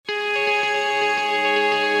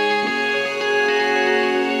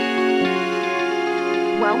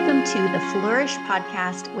Welcome to the Flourish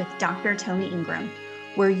podcast with Dr. Tony Ingram,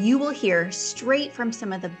 where you will hear straight from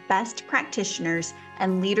some of the best practitioners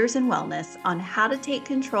and leaders in wellness on how to take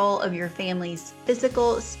control of your family's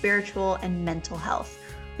physical, spiritual, and mental health,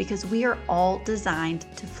 because we are all designed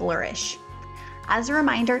to flourish. As a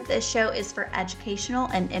reminder, this show is for educational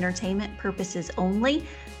and entertainment purposes only.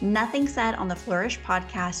 Nothing said on the Flourish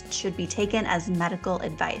podcast should be taken as medical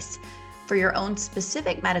advice. For your own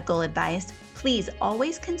specific medical advice, please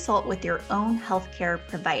always consult with your own healthcare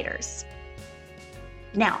providers.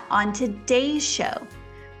 Now, on today's show,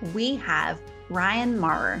 we have Brian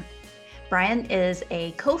Maurer. Brian is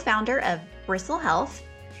a co-founder of Bristle Health.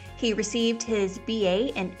 He received his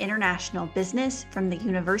BA in International Business from the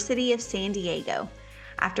University of San Diego.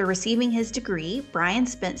 After receiving his degree, Brian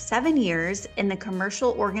spent 7 years in the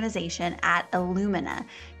commercial organization at Illumina,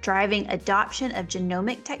 driving adoption of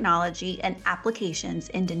genomic technology and applications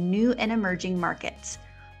into new and emerging markets.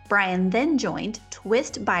 Brian then joined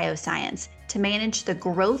Twist Bioscience to manage the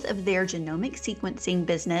growth of their genomic sequencing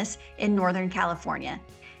business in Northern California.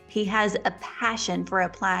 He has a passion for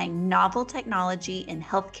applying novel technology in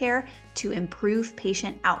healthcare to improve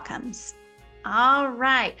patient outcomes. All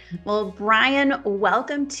right. Well, Brian,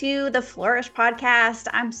 welcome to the Flourish podcast.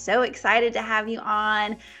 I'm so excited to have you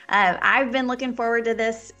on. I've been looking forward to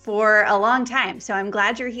this for a long time, so I'm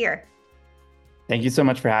glad you're here. Thank you so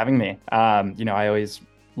much for having me. I always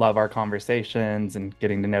love our conversations and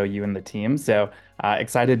getting to know you and the team. So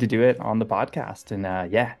excited to do it on the podcast. And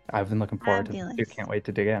I've been looking forward to it. Can't wait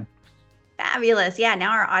to dig in. Fabulous. Yeah,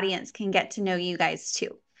 now our audience can get to know you guys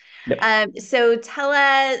too. Yep. So tell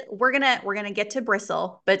us, we're gonna get to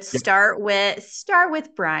Bristle, but start with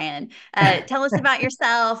Brian. Tell us about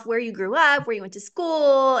yourself, where you grew up, where you went to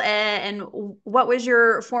school, and what was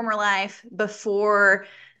your former life before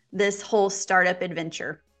this whole startup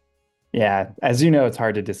adventure. Yeah, as you know, it's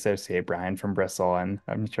hard to dissociate Brian from Bristle, and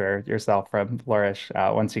I'm sure yourself from Flourish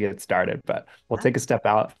once you get started, but we'll take a step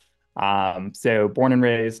out. So born and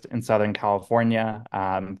raised in Southern California,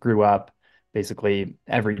 grew up basically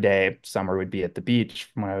every day. Summer would be at the beach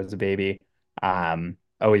when I was a baby,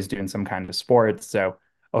 always doing some kind of sports. So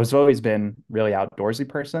I was always been really outdoorsy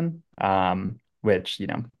person, which,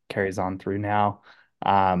 carries on through now.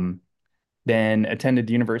 Then attended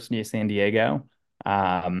the University of San Diego.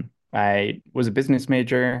 I was a business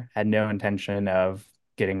major, had no intention of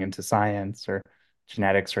getting into science or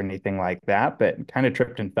genetics or anything like that, but kind of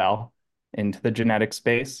tripped and fell into the genetic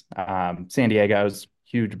space. San Diego's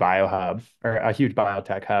huge bio hub or a huge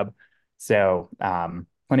biotech hub. So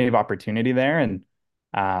plenty of opportunity there. And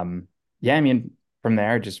from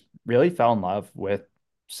there, just really fell in love with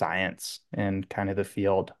science and kind of the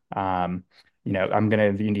field. I'm going to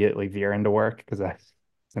immediately veer into work because that's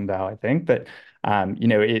how I think, but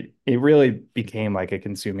it really became like a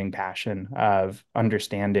consuming passion of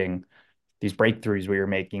understanding these breakthroughs we were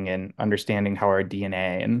making and understanding how our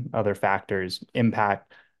DNA and other factors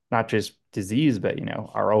impact not just disease, but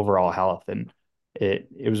our overall health. And it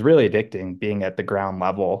was really addicting being at the ground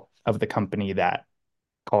level of the company that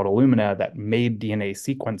called Illumina that made DNA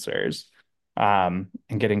sequencers, and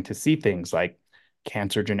getting to see things like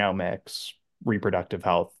cancer genomics, reproductive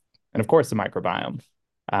health, and of course the microbiome.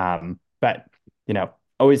 But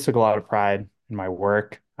always took a lot of pride in my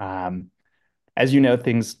work. As you know,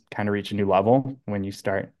 things kind of reach a new level when you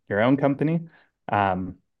start your own company.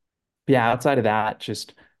 Outside of that,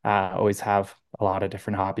 just always have a lot of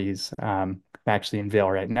different hobbies. I'm actually in Vail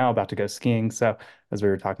right now, about to go skiing. So as we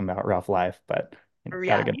were talking about, rough life, but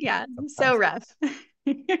so rough.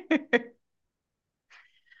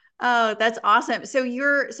 Oh, that's awesome. So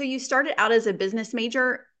you started out as a business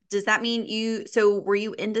major. Does that mean were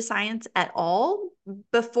you into science at all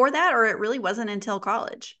before that, or it really wasn't until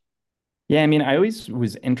college? Yeah, I mean, I always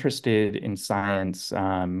was interested in science.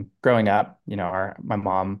 Growing up, my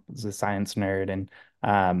mom was a science nerd and,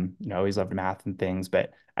 always loved math and things,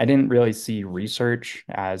 but I didn't really see research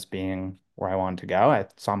as being where I wanted to go. I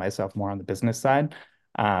saw myself more on the business side.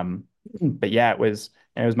 But yeah, it was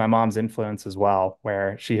my mom's influence as well,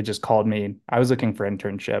 where she had just called me. I was looking for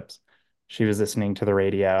internships. She was listening to the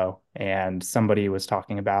radio and somebody was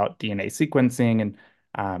talking about DNA sequencing. And,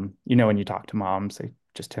 when you talk to moms, they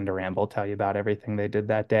just tend to ramble, tell you about everything they did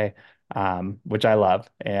that day, which I love.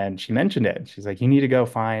 And she mentioned it. She's like, you need to go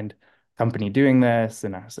find a company doing this.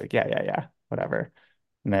 And I was like, yeah, whatever.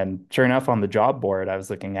 And then sure enough, on the job board I was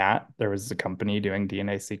looking at, there was a company doing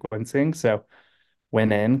DNA sequencing. So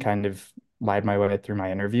went in, kind of lied my way through my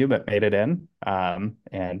interview, but made it in.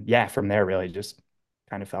 From there, really just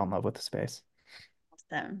kind of fell in love with the space.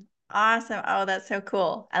 Awesome. Oh, that's so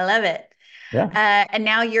cool. I love it. Yeah. And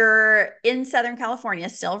now you're in Southern California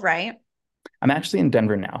still, right? I'm actually in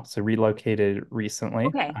Denver now, so relocated recently.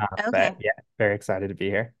 Okay. But Okay. yeah, very excited to be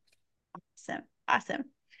here. Awesome. Awesome.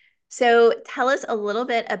 So tell us a little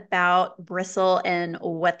bit about Bristle and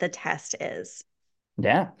what the test is.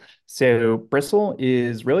 Yeah. So Bristle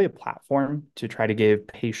is really a platform to try to give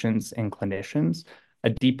patients and clinicians a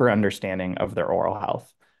deeper understanding of their oral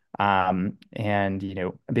health. A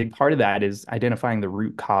big part of that is identifying the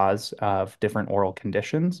root cause of different oral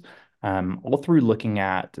conditions, all through looking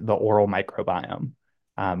at the oral microbiome.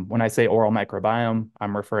 When I say oral microbiome,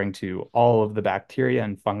 I'm referring to all of the bacteria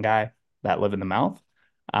and fungi that live in the mouth.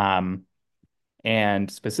 Um, and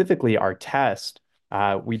specifically, our test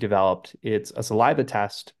we developed, it's a saliva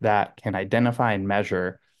test that can identify and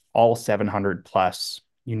measure all 700 plus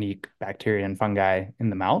unique bacteria and fungi in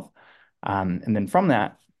the mouth. And then from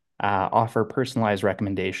that, offer personalized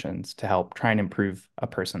recommendations to help try and improve a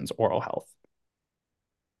person's oral health.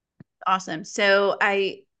 Awesome.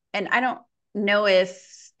 And I don't know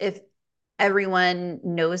if everyone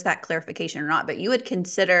knows that clarification or not, but you would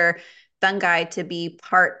consider fungi to be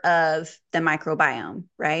part of the microbiome,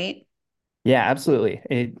 right? Yeah,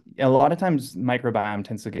 absolutely. A lot of times microbiome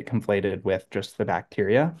tends to get conflated with just the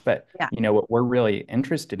bacteria, but Yeah. what we're really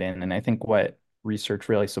interested in, and I think what research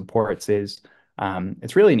really supports is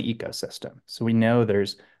it's really an ecosystem. So we know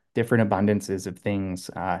there's different abundances of things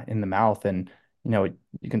in the mouth, and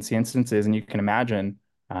you can see instances, and you can imagine.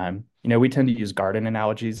 We tend to use garden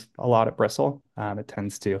analogies a lot at Bristle. It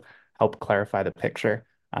tends to help clarify the picture,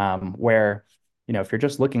 where if you're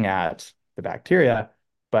just looking at the bacteria,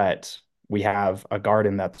 but we have a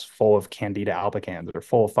garden that's full of Candida albicans or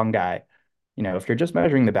full of fungi. If you're just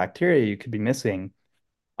measuring the bacteria, you could be missing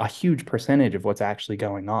a huge percentage of what's actually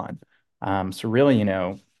going on. So really,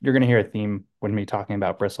 you're going to hear a theme when we talking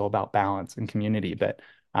about Bristle about balance and community, but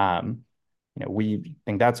we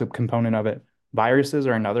think that's a component of it. Viruses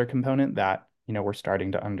are another component that we're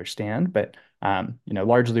starting to understand, but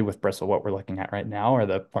largely with Bristle, what we're looking at right now are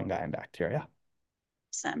the fungi and bacteria.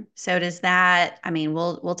 Awesome. So does that, I mean,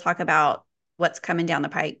 we'll talk about what's coming down the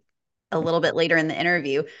pike a little bit later in the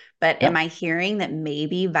interview, but Yeah. am I hearing that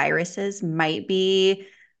maybe viruses might be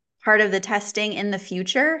part of the testing in the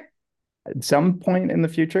future? At some point in the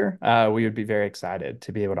future, we would be very excited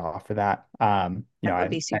to be able to offer that. That would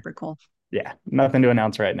be super cool. Yeah, nothing to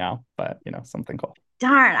announce right now, but something cool.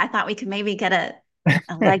 Darn, I thought we could maybe get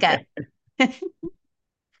a leg up.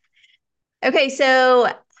 Okay,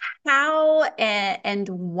 so how and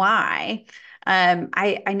why?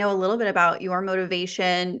 I know a little bit about your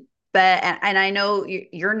motivation, but and I know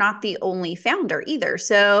you're not the only founder either.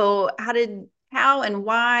 So how and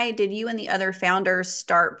why did you and the other founders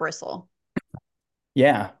start Bristle?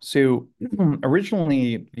 Yeah. So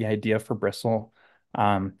originally the idea for Bristle,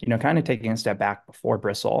 kind of taking a step back before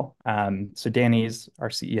Bristle. So Danny's our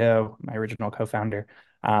CEO, my original co-founder.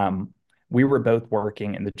 We were both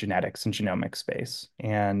working in the genetics and genomics space,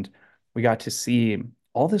 and we got to see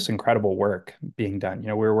all this incredible work being done.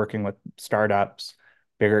 We were working with startups,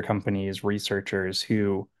 bigger companies, researchers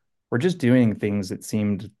who were just doing things that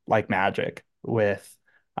seemed like magic with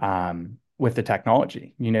the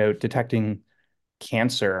technology, detecting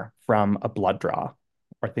cancer from a blood draw,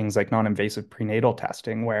 or things like non-invasive prenatal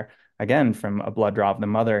testing, where again, from a blood draw of the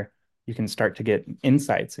mother, you can start to get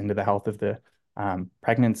insights into the health of the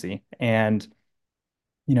pregnancy. And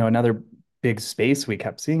another big space we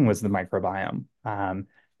kept seeing was the microbiome. And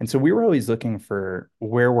so we were always looking for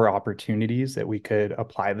where were opportunities that we could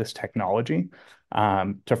apply this technology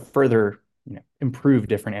to further, improve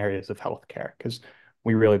different areas of healthcare, because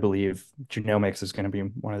we really believe genomics is going to be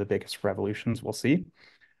one of the biggest revolutions we'll see.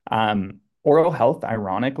 Oral health,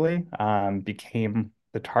 ironically, became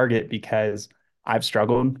the target because I've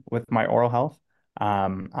struggled with my oral health.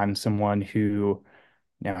 I'm someone who,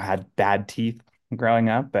 had bad teeth growing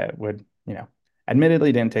up, but would,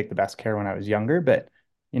 admittedly didn't take the best care when I was younger. But,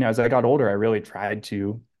 as I got older, I really tried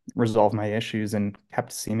to resolve my issues and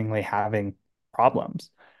kept seemingly having problems.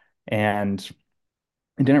 And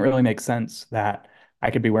it didn't really make sense that I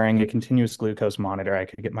could be wearing a continuous glucose monitor. I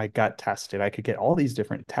could get my gut tested. I could get all these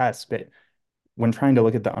different tests. But when trying to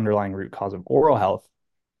look at the underlying root cause of oral health,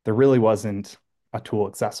 there really wasn't a tool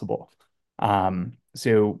accessible.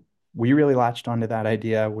 So we really latched onto that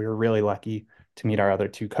idea. We were really lucky to meet our other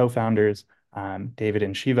two co-founders, David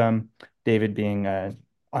and Shivam. David being a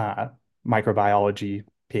microbiology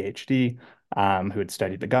PhD, who had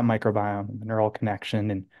studied the gut microbiome and the neural connection.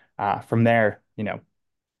 And from there,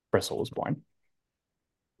 Bristle was born.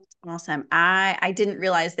 Awesome. I didn't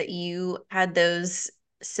realize that you had those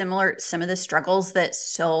some of the struggles that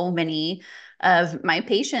so many of my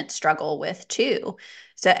patients struggle with too.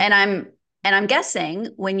 So, and I'm guessing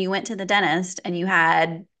when you went to the dentist and you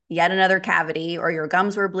had yet another cavity or your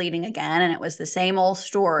gums were bleeding again and it was the same old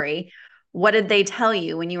story, what did they tell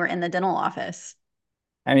you when you were in the dental office?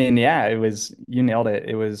 I mean, yeah, you nailed it.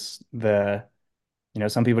 It was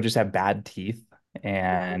some people just have bad teeth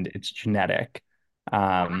and it's genetic.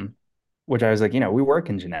 Um, which I was like, we work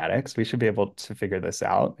in genetics. We should be able to figure this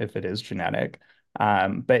out if it is genetic.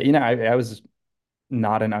 But I was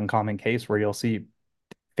not an uncommon case where you'll see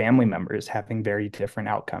family members having very different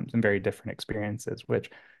outcomes and very different experiences, which,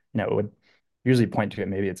 would usually point to it.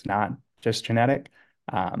 Maybe it's not just genetic.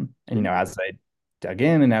 And, as I dug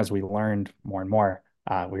in and as we learned more and more,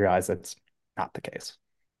 we realized that's not the case.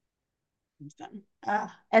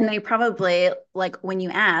 And they probably, like, when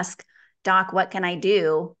you ask, Doc, what can I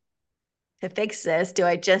do to fix this? Do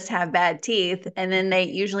I just have bad teeth? And then they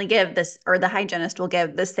usually give this, or the hygienist will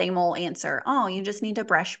give the same old answer. Oh, you just need to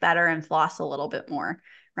brush better and floss a little bit more,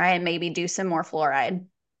 right? And maybe do some more fluoride.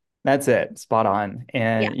 That's it, spot on.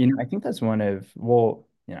 Yeah, And I think that's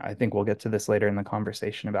I think we'll get to this later in the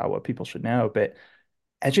conversation about what people should know, but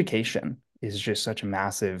education is just such a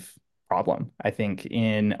massive problem, I think,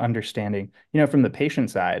 in understanding, from the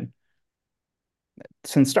patient side.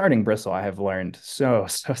 Since starting Bristle, I have learned so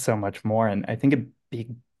much more. And I think a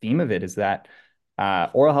big theme of it is that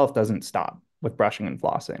oral health doesn't stop with brushing and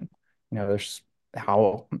flossing. There's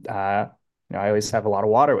how, I always have a lot of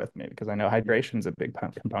water with me because I know hydration is a big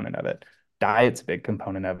component of it. Diet's a big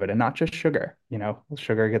component of it, and not just sugar.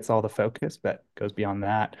 Sugar gets all the focus, but goes beyond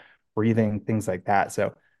that. Breathing, things like that.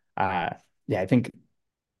 So, yeah, I think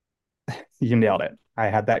you nailed it. I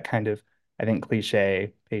had that kind of, I think,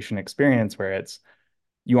 cliche patient experience where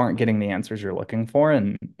you aren't getting the answers you're looking for,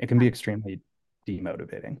 and it can be extremely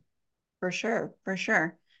demotivating. for sure, for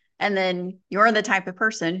sure. And then you're the type of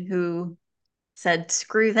person who said,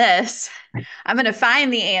 screw this. I'm going to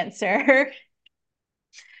find the answer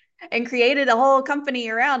and created a whole company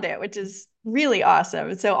around it, which is really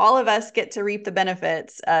awesome. So all of us get to reap the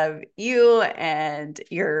benefits of you and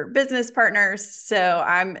your business partners. So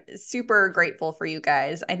I'm super grateful for you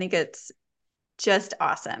guys. I think it's just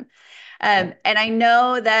awesome. And I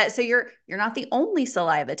know that so you're not the only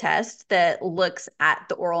saliva test that looks at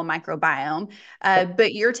the oral microbiome,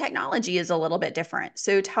 but your technology is a little bit different.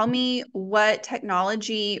 So tell me what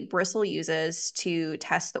technology Bristle uses to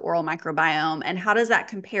test the oral microbiome, and how does that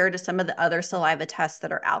compare to some of the other saliva tests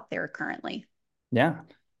that are out there currently? Yeah.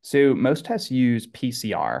 So most tests use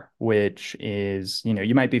PCR, which is,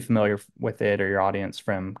 you might be familiar with it or your audience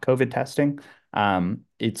from COVID testing.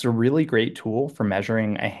 It's a really great tool for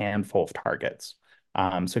measuring a handful of targets.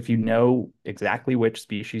 So if you know exactly which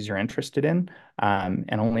species you're interested in, and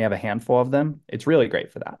only have a handful of them, it's really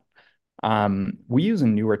great for that. We use a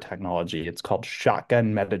newer technology. It's called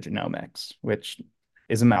shotgun metagenomics, which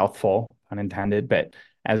is a mouthful, unintended, but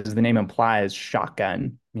as the name implies,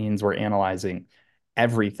 shotgun means we're analyzing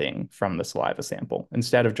everything from the saliva sample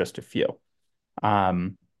instead of just a few.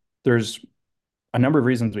 There's a number of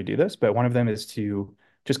reasons we do this, but one of them is to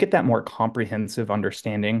just get that more comprehensive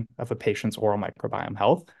understanding of a patient's oral microbiome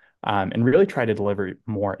health, and really try to deliver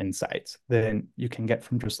more insights than you can get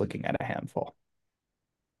from just looking at a handful.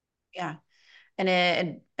 Yeah.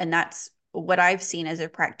 And that's what I've seen as a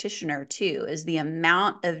practitioner too, is the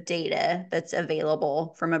amount of data that's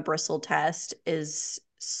available from a bristle test is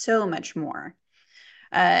so much more.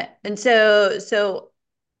 And so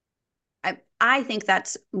I think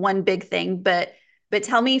that's one big thing, but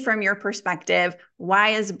tell me from your perspective, why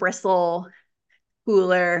is bristle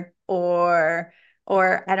cooler, or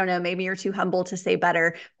I don't know, maybe you're too humble to say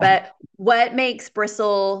better, but what makes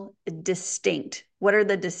bristle distinct? What are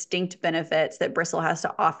the distinct benefits that bristle has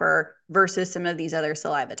to offer versus some of these other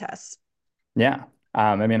saliva tests? Yeah.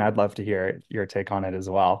 I mean, I'd love to hear your take on it as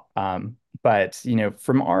well. But,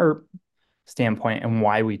 from our standpoint and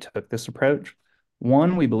why we took this approach,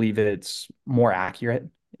 one, we believe it's more accurate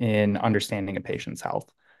in understanding a patient's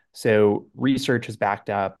health. So research is backed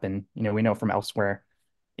up, and, we know from elsewhere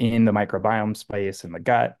in the microbiome space in the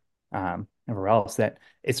gut, everywhere else, that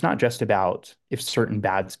it's not just about if certain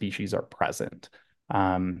bad species are present.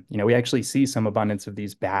 We actually see some abundance of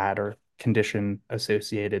these bad or condition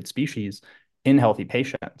associated species in healthy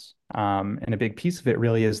patients. And a big piece of it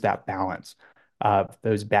really is that balance of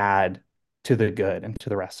those bad to the good and to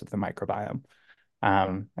the rest of the microbiome.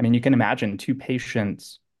 I mean, you can imagine two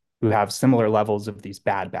patients who have similar levels of these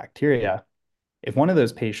bad bacteria. If one of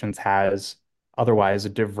those patients has otherwise a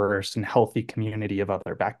diverse and healthy community of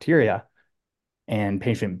other bacteria, and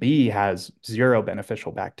patient B has zero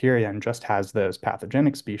beneficial bacteria and just has those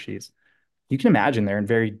pathogenic species, you can imagine they're in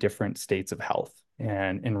very different states of health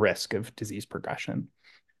and in risk of disease progression.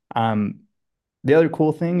 Um, the other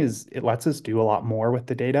cool thing is it lets us do a lot more with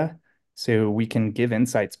the data. So we can give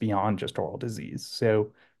insights beyond just oral disease.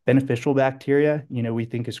 So beneficial bacteria, we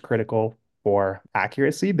think is critical for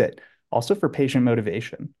accuracy, but also for patient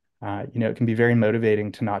motivation. It can be very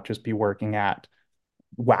motivating to not just be working at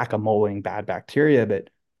whack-a-moling bad bacteria, but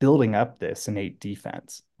building up this innate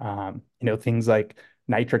defense. Things like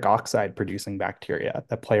nitric oxide producing bacteria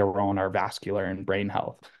that play a role in our vascular and brain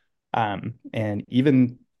health, and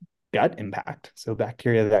even gut impact. So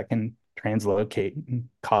bacteria that can translocate and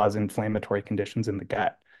cause inflammatory conditions in the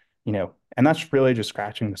gut. And that's really just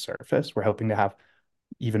scratching the surface. We're hoping to have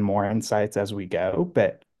even more insights as we go,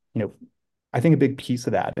 but you know, I think a big piece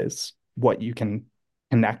of that is what you can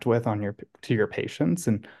connect with on your to your patients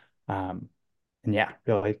um and yeah,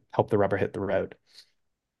 really help the rubber hit the road.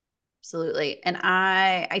 Absolutely. And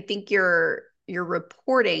I think your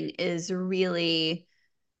reporting is really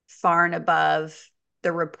far and above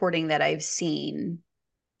the reporting that I've seen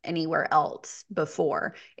anywhere else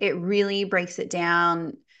before. It really breaks it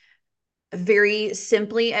down very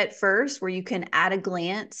simply at first, where you can at a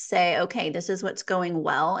glance say, okay, this is what's going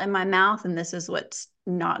well in my mouth, and this is what's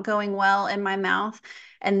not going well in my mouth.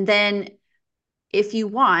 And then if you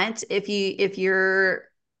want, if you're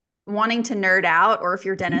wanting to nerd out, or if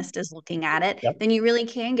your Mhm. dentist is looking at it, Yep. then you really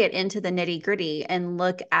can get into the nitty gritty and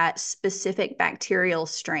look at specific bacterial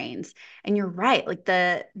strains. And you're right, like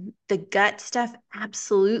the gut stuff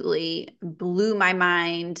absolutely blew my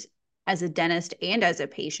mind as a dentist and as a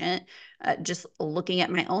patient, just looking at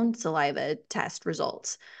my own saliva test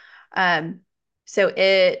results. Um, so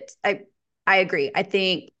I agree. I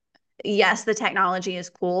think yes, the technology is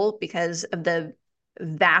cool because of the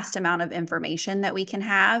vast amount of information that we can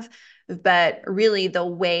have, but really the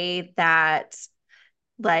way that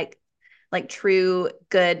like like true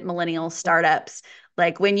good millennial startups,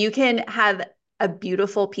 like when you can have a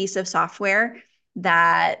beautiful piece of software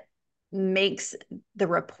that makes the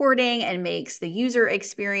reporting and makes the user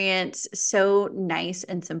experience so nice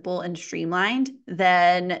and simple and streamlined,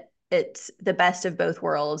 then it's the best of both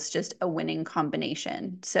worlds, just a winning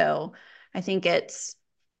combination. So I think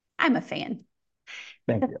I'm a fan.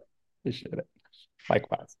 Thank you. Appreciate it.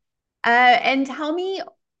 Likewise. And tell me,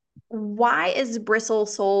 why is Bristle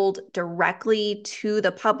sold directly to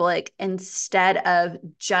the public instead of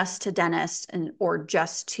just to dentists or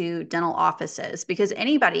just to dental offices? Because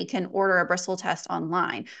anybody can order a Bristle test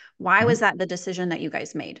online. Why was Mhm. that the decision that you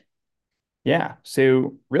guys made? Yeah,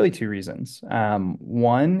 so really two reasons.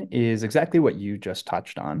 One is exactly what you just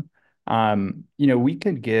touched on. We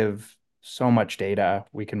could give so much data.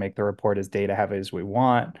 We can make the report as data heavy as we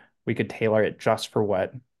want. We could tailor it just for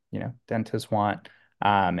what, dentists want,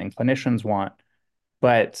 and clinicians want.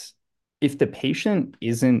 But if the patient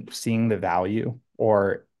isn't seeing the value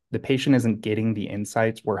or the patient isn't getting the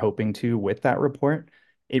insights we're hoping to with that report,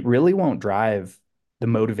 it really won't drive the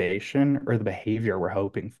motivation or the behavior we're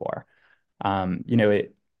hoping for.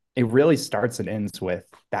 It really starts and ends with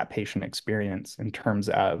that patient experience in terms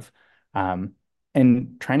of um,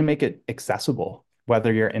 and trying to make it accessible,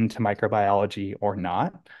 whether you're into microbiology or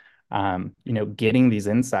not. Getting these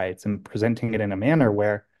insights and presenting it in a manner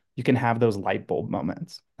where you can have those light bulb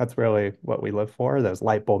moments. That's really what we live for, those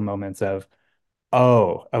light bulb moments of,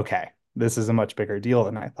 oh, okay, this is a much bigger deal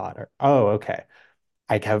than I thought, or oh, okay,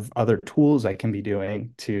 I have other tools I can be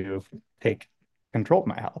doing to take control of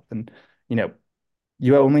my health. And, you know,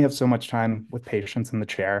 you only have so much time with patients in the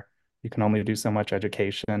chair. You can only do so much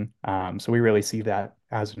education. So we really see that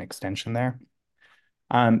as an extension there.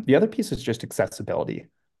 The other piece is just accessibility.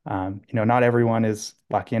 Not everyone is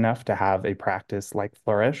lucky enough to have a practice like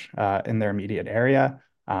Flourish in their immediate area,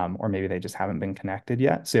 or maybe they just haven't been connected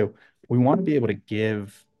yet. So we want to be able to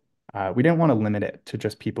we didn't want to limit it to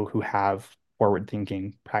just people who have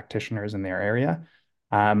forward-thinking practitioners in their area.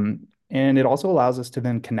 And it also allows us to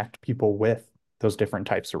then connect people with those different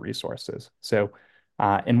types of resources. So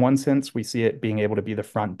in one sense, we see it being able to be the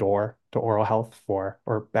front door to oral health or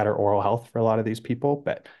better oral health for a lot of these people.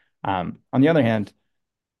 But on the other hand,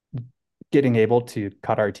 getting able to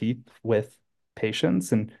cut our teeth with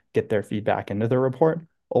patients and get their feedback into the report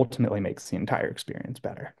ultimately makes the entire experience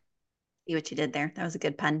better. See what you did there. That was a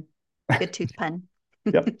good pun. Good tooth pun.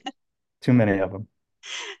 Yep, too many of them.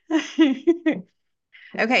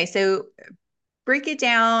 Okay, so break it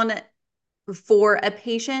down for a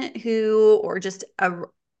patient who, or just a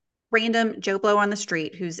random Joe Blow on the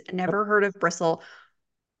street who's Yep. never heard of Bristle.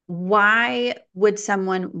 Why would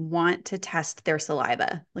someone want to test their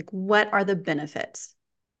saliva? Like, what are the benefits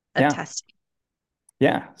of Yeah. testing?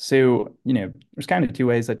 Yeah. So, there's kind of two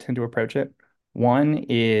ways I tend to approach it. One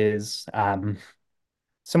is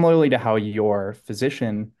similarly to how your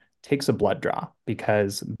physician takes a blood draw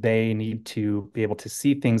because they need to be able to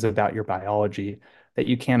see things about your biology that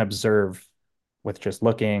you can't observe with just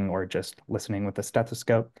looking or just listening with a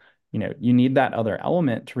stethoscope. You need that other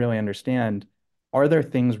element to really understand, are there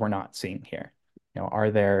things we're not seeing here?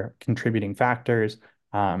 Are there contributing factors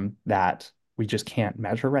that we just can't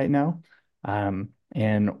measure right now? And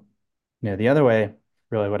the other way,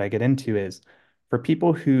 really, what I get into is for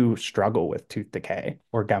people who struggle with tooth decay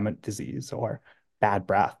or gum disease or bad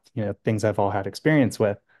breath, things I've all had experience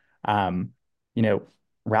with, um, you know,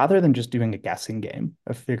 rather than just doing a guessing game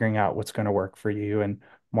of figuring out what's going to work for you and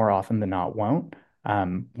more often than not won't,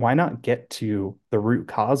 why not get to the root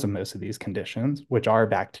cause of most of these conditions, which are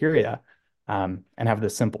bacteria, and have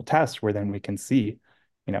this simple test where then we can see,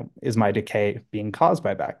 is my decay being caused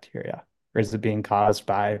by bacteria? Or is it being caused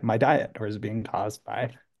by my diet? Or is it being caused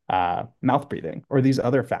by mouth breathing or these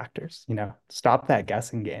other factors? Stop that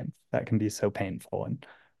guessing game that can be so painful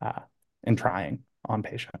uh, and trying on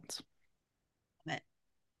patients.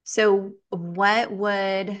 So what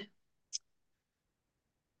would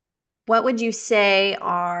you say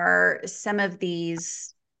are some of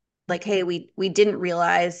these, like, hey, we didn't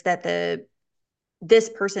realize that this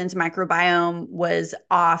person's microbiome was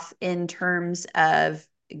off in terms of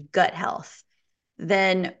gut health?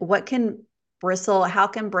 Then how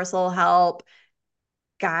can Bristle help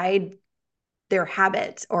guide their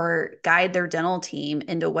habits or guide their dental team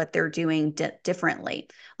into what they're doing differently?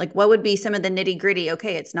 Like, what would be some of the nitty gritty?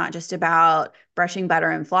 Okay, it's not just about brushing better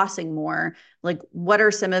and flossing more. Like, what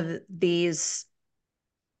are some of these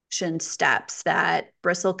steps that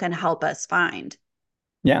Bristle can help us find?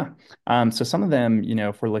 Yeah. So some of them,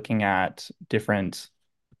 if we're looking at different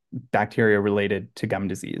bacteria related to gum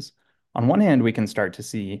disease, on one hand, we can start to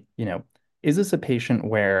see, is this a patient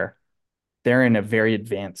where they're in a very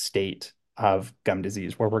advanced state of gum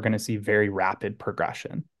disease where we're going to see very rapid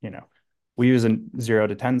progression. We use a 0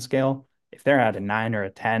 to 10 scale. If they're at a 9 or a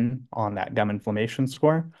 10 on that gum inflammation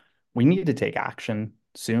score, we need to take action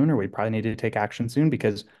soon, or we probably need to take action soon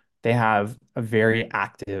because they have a very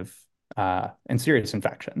active and serious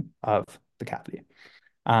infection of the cavity.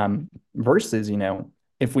 Versus,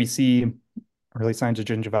 if we see early signs of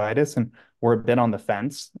gingivitis and we're a bit on the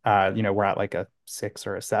fence, we're at like a 6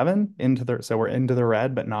 or a 7 so we're into the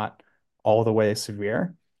red, but not all the way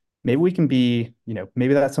severe. Maybe we can be,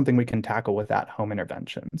 maybe that's something we can tackle with at-home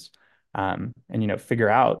interventions. And, figure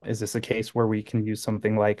out, is this a case where we can use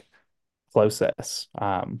something like Clocis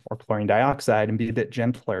or chlorine dioxide and be a bit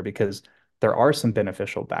gentler because there are some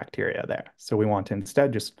beneficial bacteria there. So we want to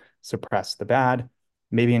instead just suppress the bad,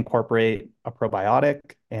 maybe incorporate a probiotic,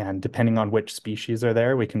 and depending on which species are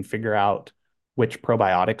there, we can figure out which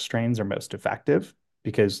probiotic strains are most effective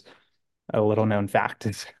because a little known fact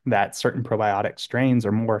is that certain probiotic strains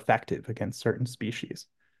are more effective against certain species.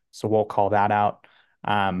 So we'll call that out.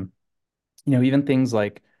 Um, even things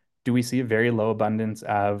like, do we see a very low abundance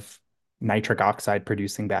of nitric oxide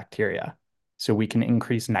producing bacteria? So we can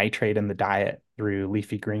increase nitrate in the diet through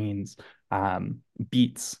leafy greens,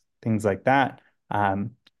 beets, things like that.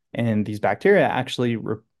 Um, and these bacteria actually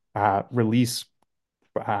release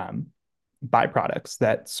um, byproducts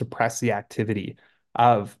that suppress the activity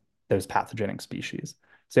of those pathogenic species.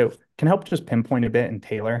 So can help just pinpoint a bit and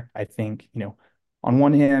tailor, I think, on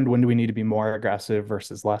one hand, when do we need to be more aggressive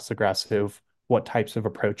versus less aggressive? What types of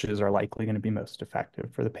approaches are likely going to be most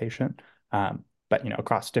effective for the patient? But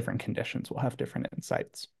across different conditions, we'll have different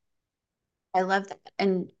insights. I love that.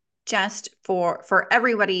 And just for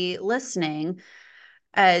everybody listening,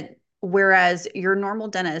 uh, whereas your normal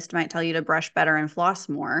dentist might tell you to brush better and floss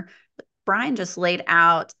more, Brian just laid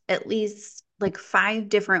out at least like 5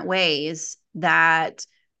 different ways that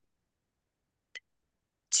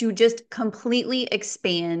to just completely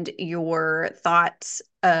expand your thoughts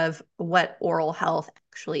of what oral health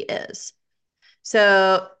actually is.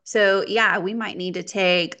 So yeah, we might need to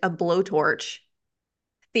take a blowtorch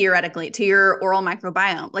theoretically to your oral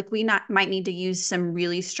microbiome. Like we not might need to use some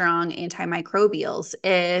really strong antimicrobials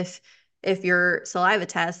if your saliva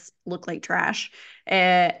tests look like trash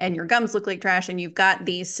and your gums look like trash and you've got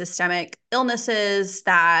these systemic illnesses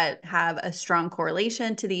that have a strong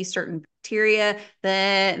correlation to these certain bacteria,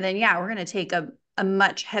 then yeah, we're going to take a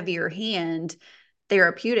much heavier hand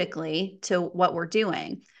therapeutically to what we're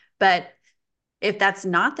doing. But if that's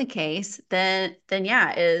not the case, then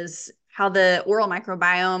yeah, is how the oral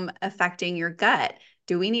microbiome affecting your gut?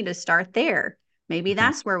 Do we need to start there? Maybe Mhm.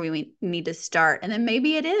 that's where we need to start. And then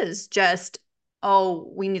maybe it is just,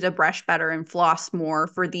 oh, we need to brush better and floss more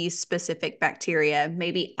for these specific bacteria.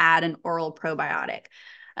 Maybe add an oral probiotic.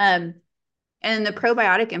 Um, And the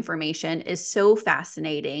probiotic information is so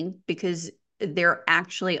fascinating because there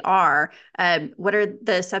actually are, what are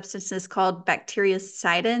the substances called?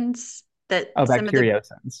 Bactericidins that Oh, some of the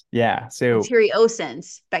bacteriocins. Yeah. So yeah.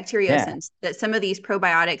 bacteriocins that some of these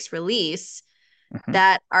probiotics release Mhm.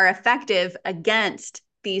 that are effective against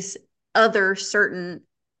these other certain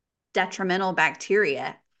detrimental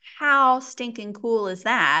bacteria. How stinking cool is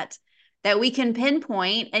that? That we can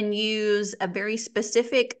pinpoint and use a very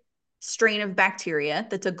specific strain of bacteria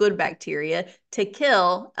that's a good bacteria to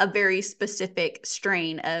kill a very specific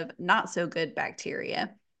strain of not so good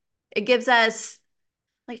bacteria. It gives us,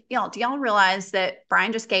 like, y'all, do y'all realize that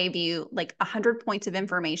Brian just gave you like 100 points of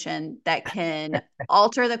information that can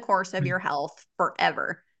alter the course of your health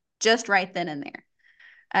forever, just right then and there?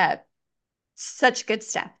 Uh, Such good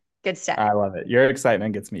stuff. Good stuff. I love it. Your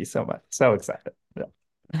excitement gets me so much. So excited.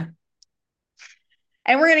 Yeah.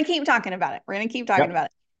 And we're going to keep talking about it. We're going to keep talking Yep. about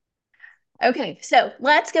it. Okay, so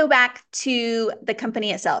let's go back to the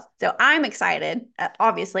company itself. So I'm excited.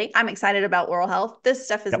 Obviously, I'm excited about oral health. This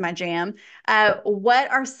stuff is Yep. my jam. Yep.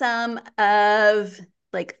 What are some of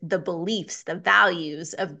like the beliefs, the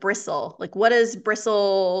values of Bristle? Like, what does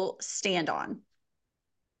Bristle stand on?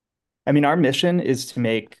 I mean, our mission is to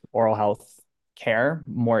make oral health care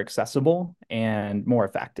more accessible and more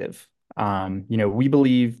effective. We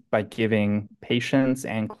believe by giving patients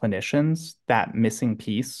and clinicians that missing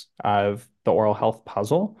piece of the oral health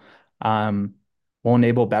puzzle, um, will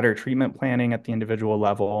enable better treatment planning at the individual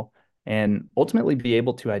level and ultimately be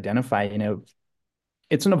able to identify,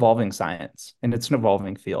 it's an evolving science and it's an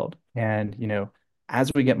evolving field. And,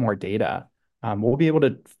 as we get more data, we'll be able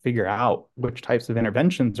to figure out which types of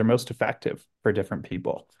interventions are most effective for different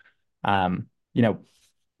people. Um, you know,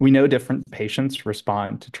 we know different patients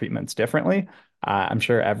respond to treatments differently. I'm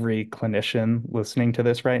sure every clinician listening to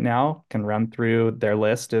this right now can run through their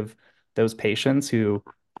list of those patients who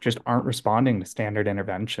just aren't responding to standard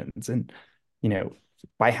interventions. And, you know,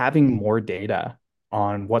 by having more data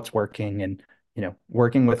on what's working and,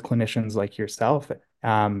 working with clinicians like yourself,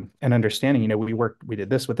 and understanding, we did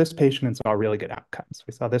this with this patient and saw really good outcomes.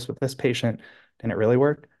 We saw this with this patient and it really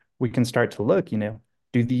worked. We can start to look,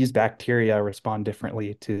 do these bacteria respond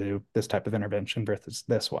differently to this type of intervention versus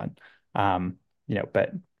this one?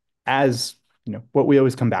 But as what we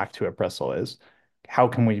always come back to at Bristle is how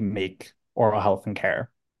can we make oral health and care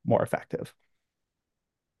more effective?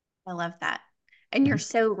 I love that. And you're Mhm.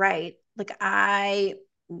 so right. Like,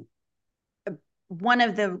 one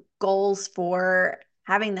of the goals for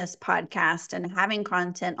having this podcast and having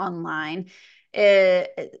content online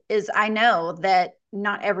is I know that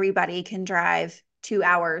not everybody can drive 2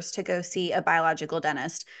 hours to go see a biological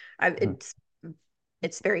dentist.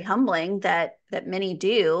 It's very humbling that many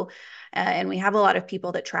do, and we have a lot of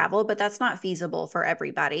people that travel, but that's not feasible for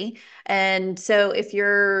everybody. And so if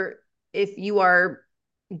you are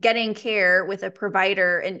getting care with a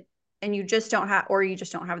provider and you just don't have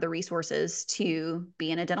the resources to be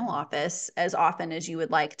in a dental office as often as you would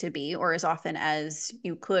like to be or as often as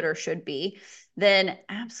you could or should be, then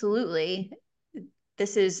absolutely,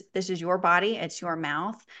 this is your body, it's your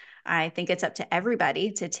mouth. I think it's up to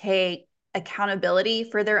everybody to take accountability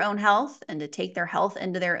for their own health and to take their health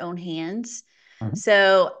into their own hands. Mhm.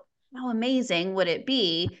 So how amazing would it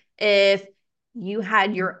be if you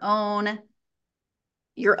had your own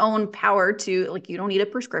power to, like, you don't need a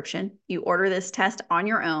prescription. You order this test on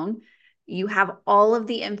your own. You have all of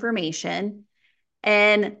the information.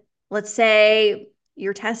 And let's say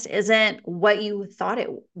your test isn't what you thought it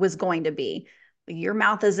was going to be. Your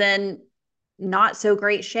mouth is in not so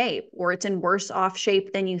great shape, or it's in worse off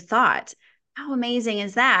shape than you thought. How amazing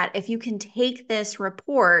is that if you can take this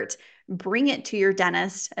report, bring it to your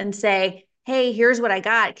dentist, and say, hey, here's what I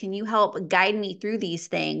got. Can you help guide me through these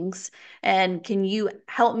things? And can you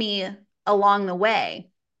help me along the way?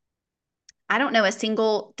 I don't know a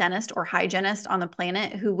single dentist or hygienist on the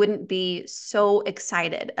planet who wouldn't be so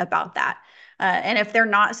excited about that. And if they're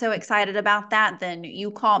not so excited about that, then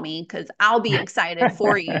you call me because I'll be excited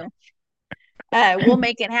for you. We'll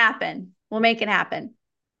make it happen. We'll make it happen.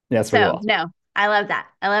 Yes, we So, will. no, I love that.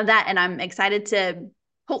 I love that. And I'm excited to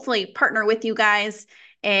hopefully partner with you guys,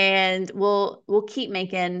 and we'll keep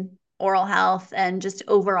making oral health and just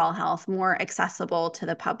overall health more accessible to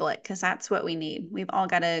the public because that's what we need. We've all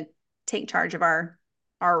got to take charge of our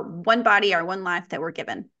one body, our one life that we're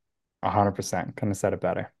given. 100%. Couldn't have said it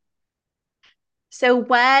better. So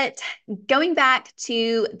what going back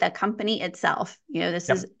to the company itself, this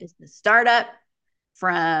is, Yep. is the startup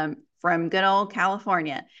from good old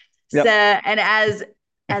California. So, Yep. and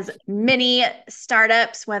as many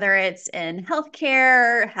startups, whether it's in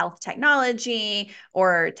healthcare, health technology,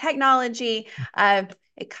 or technology,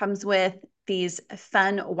 it comes with these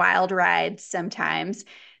fun wild rides sometimes. Yep.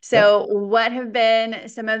 So, what have been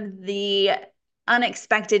some of the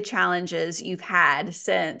unexpected challenges you've had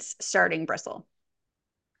since starting Bristle?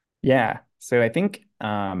 Yeah. So I think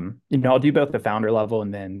I'll do both the founder level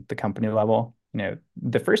and then the company level.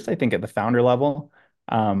 The first I think at the founder level,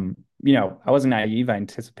 I wasn't naive. I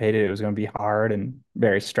anticipated it was going to be hard and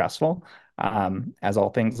very stressful, as all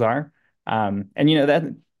things are. And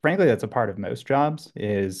that frankly, that's a part of most jobs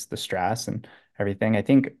is the stress and everything. I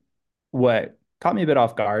think what caught me a bit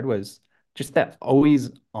off guard was just that always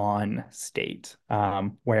on state,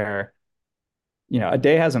 where a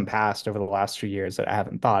day hasn't passed over the last few years that I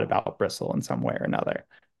haven't thought about Bristle in some way or another.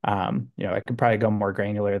 I could probably go more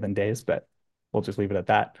granular than days, but we'll just leave it at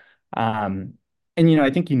that. And I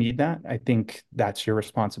think you need that. I think that's your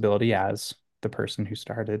responsibility as the person who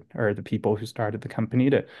started or the people who started the company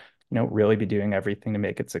to, really be doing everything to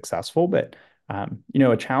make it successful. But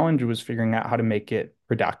a challenge was figuring out how to make it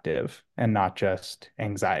productive and not just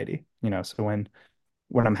anxiety. So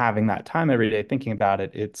when I'm having that time every day thinking about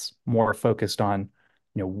it, it's more focused on,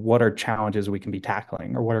 what are challenges we can be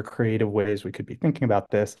tackling or what are creative ways we could be thinking about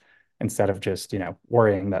this instead of just,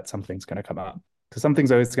 worrying that something's going to come up. Because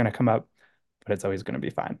something's always going to come up, but it's always going to be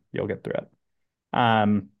fine. You'll get through it.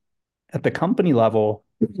 Um, at the company level,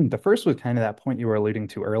 the first was kind of that point you were alluding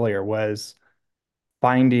to earlier was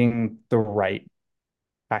finding the right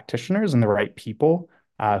practitioners and the right people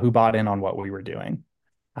who bought in on what we were doing.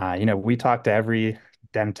 We talked to every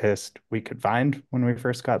dentist we could find when we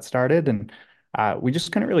first got started, and we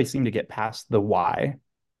just couldn't really seem to get past the why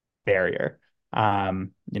barrier.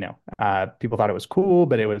 People thought it was cool,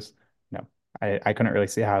 but it was, I couldn't really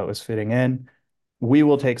see how it was fitting in. We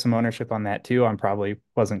will take some ownership on that too. I probably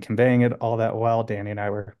wasn't conveying it all that well. Danny and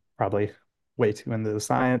I were probably way too into the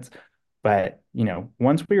science. But,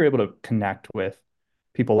 once we were able to connect with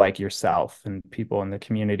people like yourself and people in the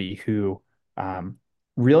community who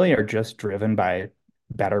really are just driven by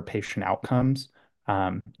better patient outcomes,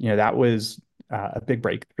 that was a big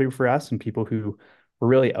breakthrough for us and people who were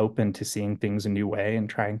really open to seeing things a new way and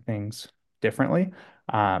trying things differently.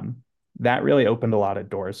 Um, that really opened a lot of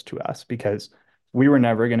doors to us because we were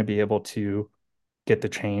never going to be able to get the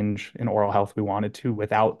change in oral health we wanted to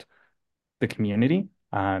without the community.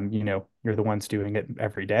 You're the ones doing it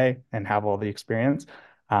every day and have all the experience.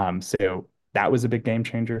 So that was a big game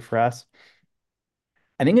changer for us.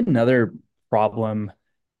 I think another problem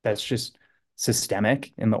that's just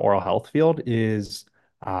systemic in the oral health field is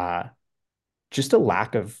uh, just a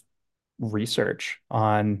lack of research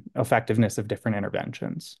on effectiveness of different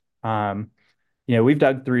interventions. We've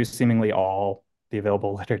dug through seemingly all the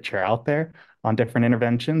available literature out there on different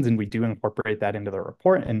interventions, and we do incorporate that into the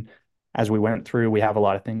report. And as we went through, we have a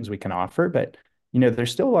lot of things we can offer, but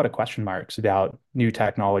there's still a lot of question marks about new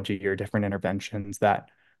technology or different interventions that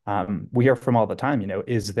we hear from all the time.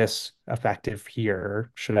 Is this effective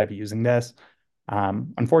here? Should I be using this?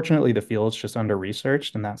 Unfortunately, the field's just under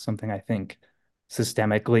researched, and that's something I think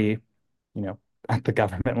systemically, you know, at the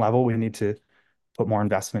government level, we need to put more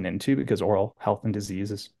investment into because oral health and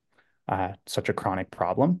disease is such a chronic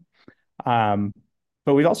problem. Um,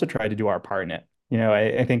 but we've also tried to do our part in it.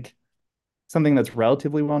 I think something that's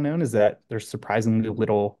relatively well known is that there's surprisingly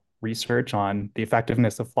little research on the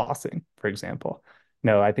effectiveness of flossing, for example.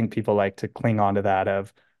 I think people like to cling on to that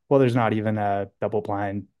of, well, there's not even a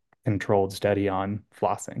double-blind controlled study on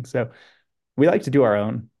flossing. So we like to do our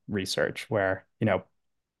own research where,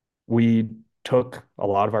 we took a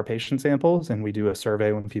lot of our patient samples and we do a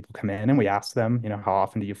survey when people come in and we ask them, how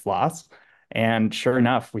often do you floss? And sure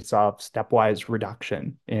enough, we saw stepwise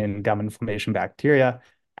reduction in gum inflammation bacteria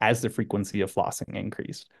as the frequency of flossing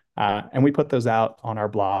increased. And we put those out on our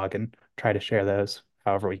blog and try to share those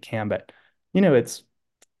however we can. But, it's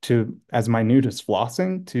to as minute as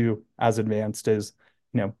flossing to as advanced as,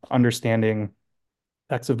 understanding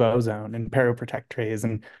effects of ozone and paraprotectase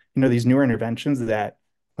and these newer interventions that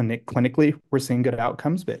clinically we're seeing good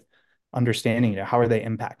outcomes, but understanding how are they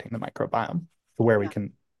impacting the microbiome to where we Yeah.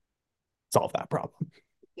 can solve that problem.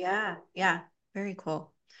 Yeah, yeah, very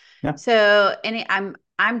cool. Yeah. So,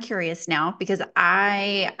 I'm curious now because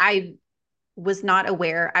I was not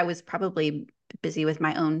aware. I was probably busy with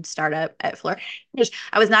my own startup at Flourish.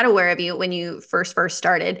 I was not aware of you when you first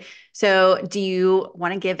started. So, do you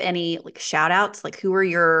want to give any like shout outs? Like who were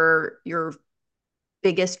your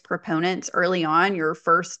biggest proponents early on, your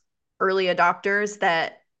first early adopters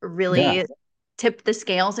that Yeah. really tipped the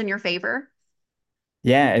scales in your favor?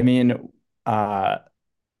 Yeah. I mean, uh,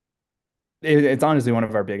 it's honestly one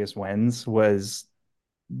of our biggest wins was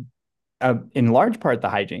in large part the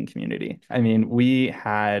hygiene community. I mean, we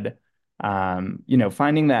had,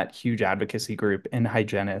 finding that huge advocacy group in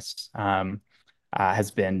hygienists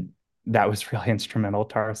has been that was really instrumental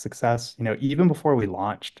to our success. Even before we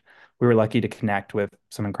launched, we were lucky to connect with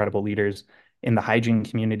some incredible leaders in the hygiene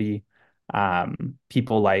community.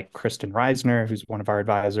 People like Kristen Reisner, who's one of our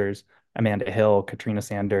advisors, Amanda Hill, Katrina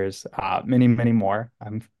Sanders, many, many more.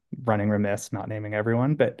 I'm running remiss not naming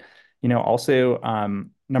everyone, but also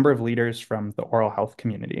number of leaders from the oral health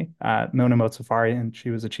community. Mona Motsafarian, she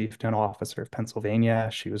was a chief dental officer of Pennsylvania.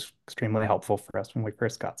 She was extremely helpful for us when we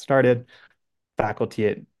first got started. Faculty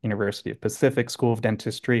at University of Pacific School of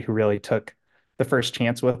Dentistry who really took the first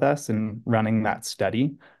chance with us in running that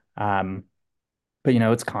study. Um, but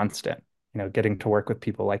it's constant, getting to work with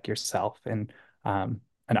people like yourself and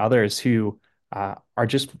others who are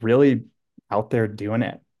just really out there doing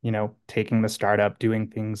it, taking the startup, doing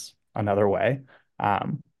things another way.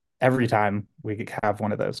 Um, every time we have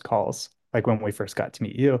one of those calls, like when we first got to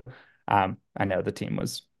meet you, I know the team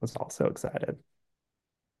was also excited.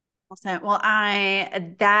 Awesome. Well,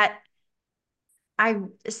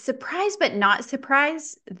 I'm surprised, but not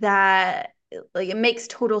surprised that like it makes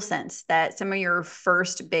total sense that some of your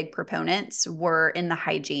first big proponents were in the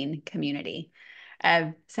hygiene community.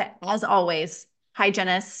 So as always,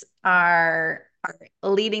 hygienists are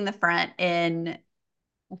leading the front in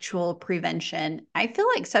actual prevention. I feel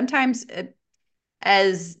like sometimes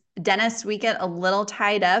as dentists, we get a little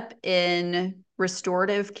tied up in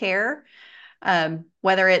restorative care,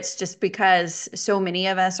 whether it's just because so many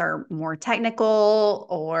of us are more technical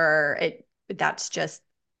or that's just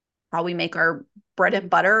how we make our bread and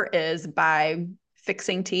butter is by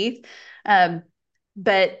fixing teeth. Um,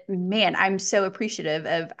 but man, I'm so appreciative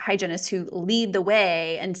of hygienists who lead the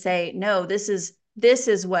way and say, no, this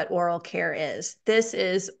is what oral care is. This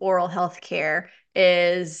is oral health care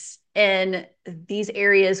is in these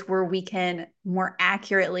areas where we can more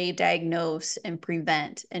accurately diagnose and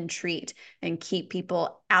prevent and treat and keep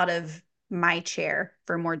people out of my chair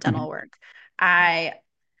for more dental Mhm. work. I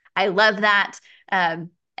I love that.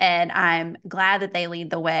 And I'm glad that they lead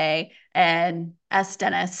the way. And us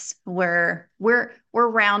dentists, we're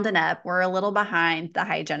rounding up. We're a little behind the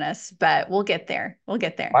hygienists, but we'll get there. We'll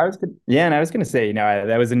get there. Yeah, and I was gonna say,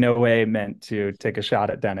 that was in no way meant to take a shot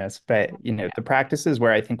at Dennis, but the practices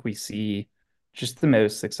where I think we see just the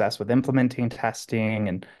most success with implementing testing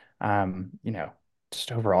and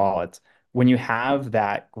just overall, it's when you have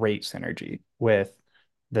that great synergy with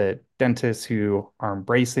the dentists who are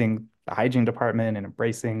embracing the hygiene department and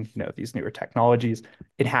embracing, these newer technologies,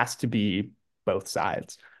 it has to be both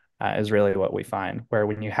sides, is really what we find, where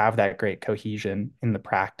when you have that great cohesion in the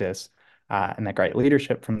practice and that great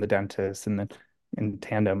leadership from the dentist, and then in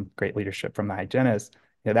tandem, great leadership from the hygienist,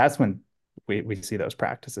 that's when we see those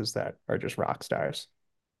practices that are just rock stars.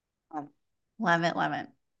 Love it. Love it.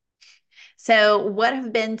 So, what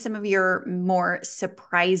have been some of your more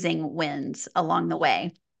surprising wins along the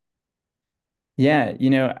way? Yeah,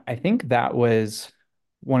 I think that was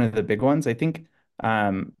one of the big ones. I think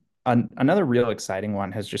another real exciting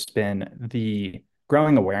one has just been the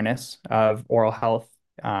growing awareness of oral health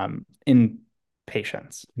in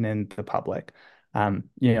patients and in the public.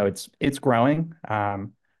 It's growing.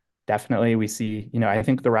 Definitely, we see, I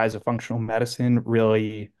think the rise of functional medicine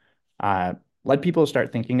really uh, led people to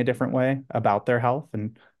start thinking a different way about their health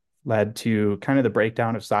and led to kind of the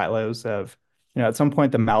breakdown of silos of at some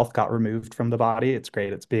point the mouth got removed from the body. It's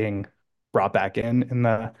great. It's being brought back in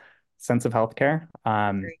the sense of healthcare.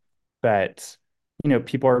 But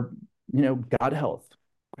people are, gut health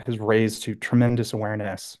has raised to tremendous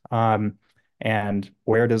awareness. And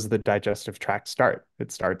where does the digestive tract start?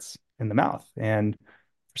 It starts in the mouth. And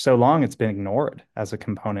for so long, it's been ignored as a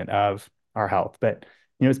component of our health. But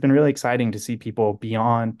it's been really exciting to see people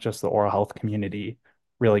beyond just the oral health community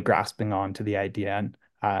really grasping on to the idea. And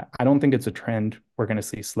I don't think it's a trend we're going to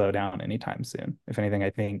see slow down anytime soon. If anything,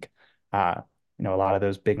 I think uh, a lot of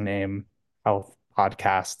those big name health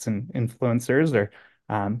podcasts and influencers are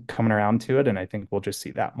coming around to it, and I think we'll just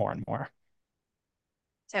see that more and more.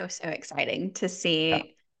 So exciting to Yeah,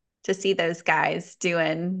 see those guys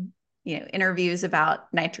doing, interviews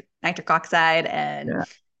about nitric oxide and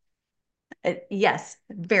yeah, yes,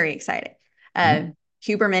 very exciting. mhm. Uh,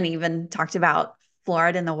 Huberman even talked about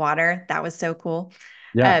fluoride in the water. That was so cool.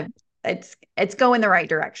 Yeah, Uh, it's going the right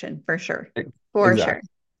direction for sure, for sure. exactly.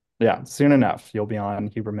 Yeah, soon enough, you'll be on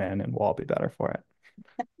Huberman, and we'll all be better for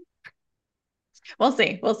We'll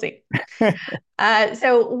see. We'll see. it.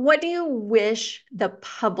 So, what do you wish the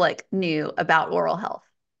public knew about oral health?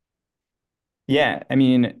 Yeah, I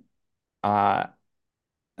mean, Uh,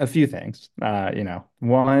 a few things.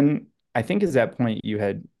 One, I think is that point you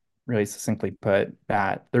had really succinctly put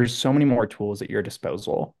that there's so many more tools at your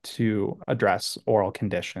disposal to address oral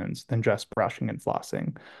conditions than just brushing and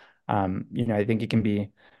flossing. I think it can be,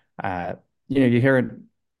 uh, you hear it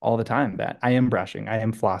all the time that I am brushing, I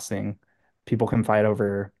am flossing. People can fight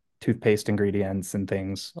over toothpaste ingredients and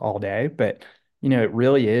things all day, but it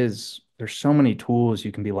really is, there's so many tools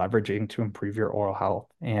you can be leveraging to improve your oral health.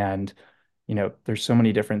 And there's so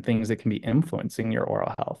many different things that can be influencing your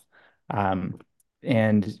oral health. Um,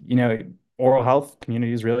 and oral health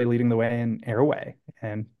community is really leading the way in airway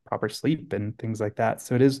and proper sleep and things like that.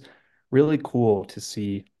 So it is really cool to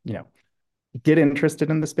see, get interested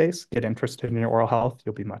in the space, get interested in your oral health.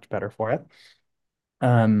 You'll be much better for it.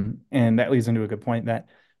 And that leads into a good point that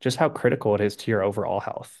just how critical it is to your overall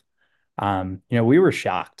health. We were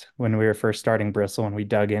shocked when we were first starting Bristle and we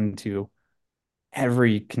dug into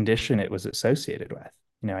every condition it was associated with.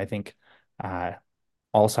 I think uh,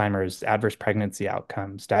 Alzheimer's, adverse pregnancy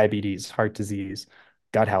outcomes, diabetes, heart disease,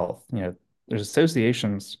 gut health. There's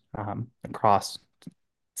associations across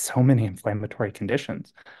so many inflammatory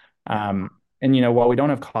conditions. And while we don't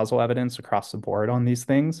have causal evidence across the board on these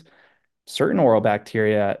things, certain oral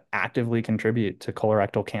bacteria actively contribute to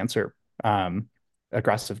colorectal cancer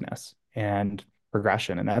aggressiveness and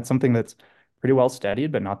progression. And that's something that's pretty well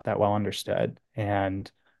studied, but not that well understood.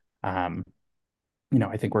 And, um,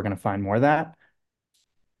 I think we're going to find more of that.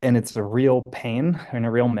 And it's a real pain and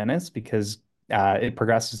a real menace because it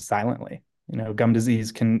progresses silently. Gum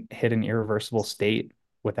disease can hit an irreversible state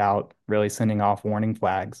without really sending off warning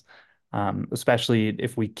flags, especially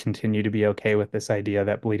if we continue to be okay with this idea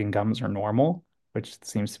that bleeding gums are normal, which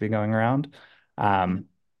seems to be going around.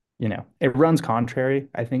 It runs contrary,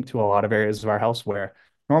 I think, to a lot of areas of our health where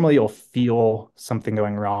normally you'll feel something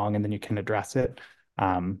going wrong and then you can address it.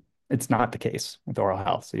 It's not the case with oral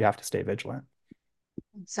health, so you have to stay vigilant.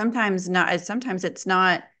 Sometimes not, sometimes it's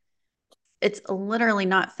not, it's literally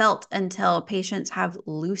not felt until patients have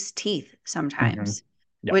loose teeth Mhm. sometimes,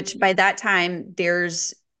 Yeah. which by that time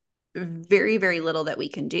there's very, very little that we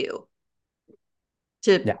can do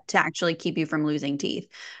to Yeah. actually keep you from losing teeth.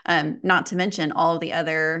 Not to mention all the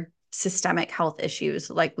other systemic health issues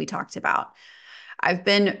like we talked about. I've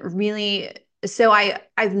been really so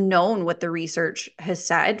I've known what the research has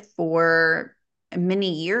said for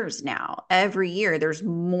many years now. Every year there's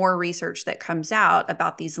more research that comes out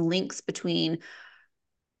about these links between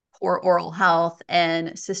poor oral health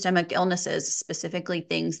and systemic illnesses, specifically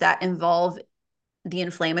things that involve the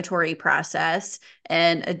inflammatory process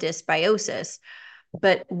and a dysbiosis.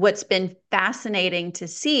 But what's been fascinating to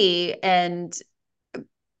see, and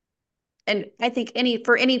I think any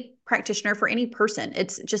practitioner, for any person,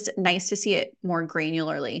 it's just nice to see it more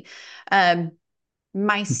granularly. Um,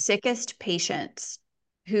 my sickest patients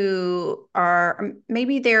who are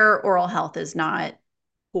maybe their oral health is not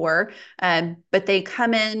poor, but they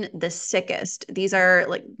come in the sickest. These are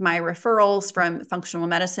like my referrals from functional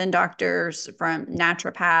medicine doctors, from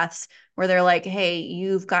naturopaths, where they're like, hey,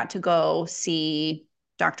 you've got to go see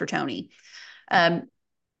Dr. Tony. Um,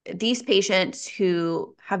 these patients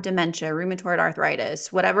who have dementia, rheumatoid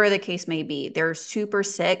arthritis, whatever the case may be, they're super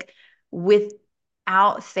sick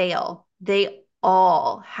without fail. They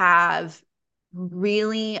all have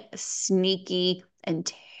really sneaky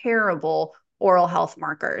and terrible oral health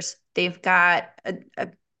markers. They've got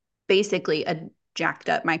basically a jacked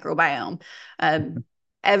up microbiome, um,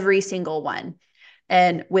 every single one.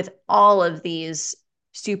 And with all of these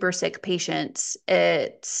super sick patients,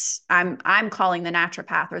 I'm calling the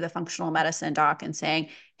naturopath or the functional medicine doc and saying,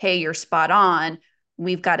 "Hey, you're spot on.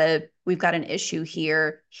 We've got an issue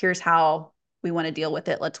here. Here's how we want to deal with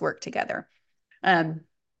it. Let's work together." Um,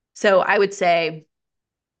 so I would say,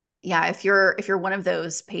 yeah, if you're one of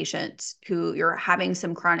those patients who you're having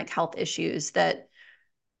some chronic health issues that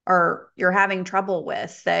or you're having trouble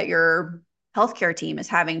with, that your healthcare team is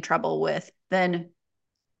having trouble with, then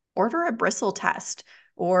order a bristle test,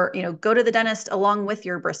 or go to the dentist along with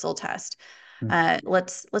your bristle test.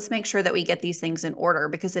 Let's make sure that we get these things in order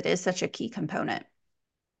because it is such a key component.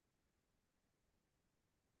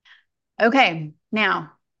 Okay,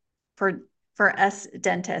 now for us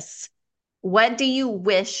dentists, what do you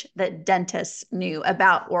wish that dentists knew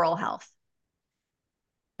about oral health?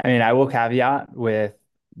 I mean, I will caveat with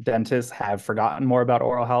dentists have forgotten more about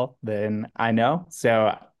oral health than I know.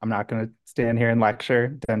 So I'm not going to stand here and lecture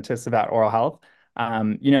dentists about oral health.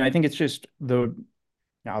 I think it's just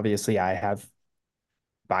obviously I have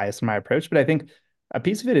bias in my approach, but I think a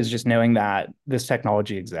piece of it is just knowing that this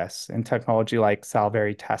technology exists and technology like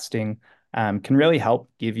salivary testing can really help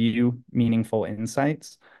give you meaningful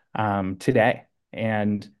insights. today.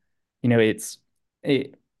 And, it's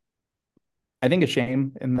it, I think a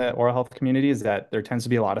shame in the oral health community is that there tends to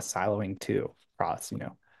be a lot of siloing too across,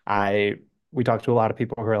 I we talk to a lot of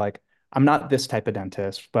people who are like, I'm not this type of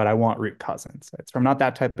dentist, but I want root cousins. It's from not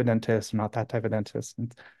that type of dentist, I'm not that type of dentist.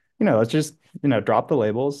 And, let's just, drop the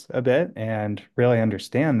labels a bit and really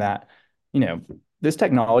understand that, you know, this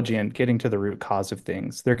technology and getting to the root cause of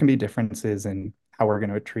things, there can be differences in how we're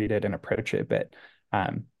going to treat it and approach it. But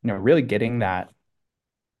really getting that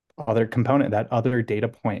other component, that other data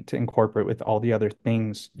point to incorporate with all the other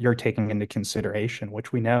things you're taking into consideration,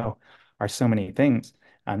 which we know are so many things,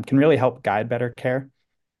 can really help guide better care.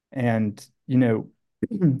 And,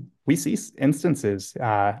 we see instances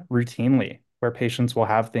routinely where patients will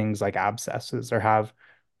have things like abscesses or have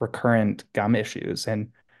recurrent gum issues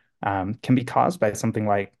and can be caused by something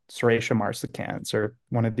like Serratia marsicans or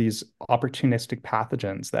one of these opportunistic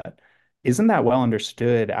pathogens that isn't that well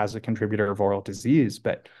understood as a contributor of oral disease,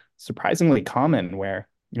 but surprisingly common where,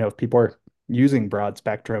 if people are using broad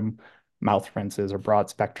spectrum mouth rinses or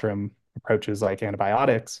broad spectrum approaches like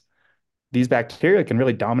antibiotics, these bacteria can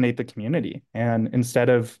really dominate the community. And instead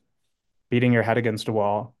of beating your head against a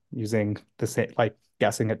wall using the same, like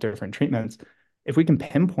guessing at different treatments, if we can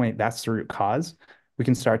pinpoint that's the root cause, we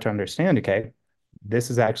can start to understand, okay,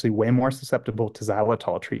 this is actually way more susceptible to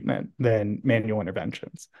xylitol treatment than manual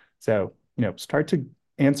interventions. So, start to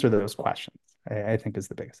answer those questions, I think is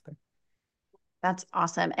the biggest thing. That's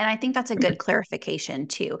awesome. And I think that's a good clarification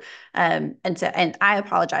too. And I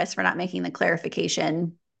apologize for not making the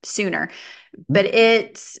clarification sooner, but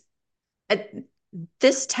uh,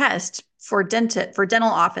 this test for dental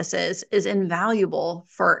offices is invaluable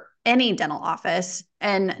for any dental office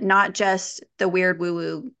and not just the weird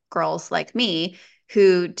woo-woo girls like me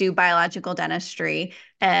who do biological dentistry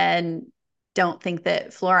and don't think that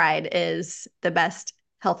fluoride is the best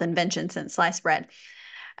health invention since sliced bread.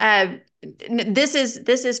 Uh, this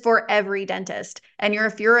is for every dentist. And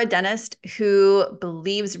if you're a dentist who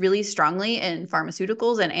believes really strongly in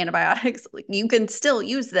pharmaceuticals and antibiotics, you can still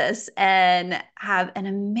use this and have an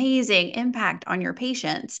amazing impact on your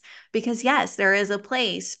patients. Because yes, there is a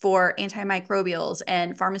place for antimicrobials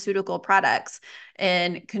and pharmaceutical products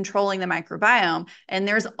in controlling the microbiome. And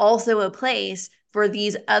there's also a place for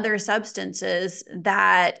these other substances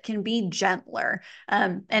that can be gentler.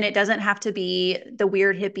 And it doesn't have to be the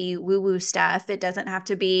weird hippie woo-woo stuff. It doesn't have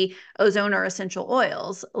to be ozone or essential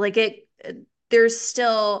oils. There's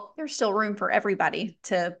still room for everybody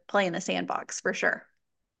to play in the sandbox for sure.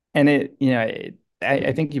 And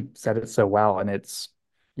I think you said it so well. And it's,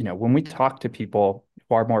 when we talk to people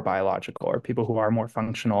who are more biological or people who are more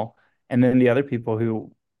functional, and then the other people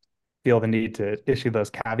who feel the need to issue those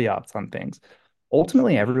caveats on things.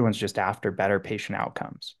 Ultimately, everyone's just after better patient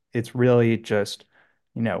outcomes. It's really just,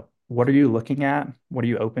 what are you looking at? What are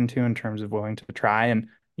you open to in terms of willing to try and,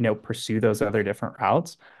 pursue those other different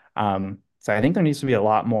routes? So I think there needs to be a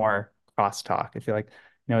lot more crosstalk. I feel like,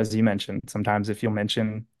 as you mentioned, sometimes if you'll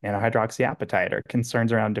mention anhydroxyapatite or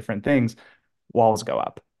concerns around different things, walls go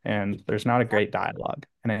up and there's not a great dialogue.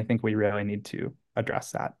 And I think we really need to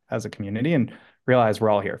address that as a community and realize we're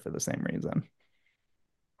all here for the same reason.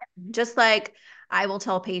 Just like I will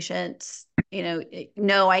tell patients,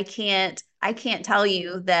 no, I can't tell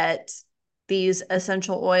you that these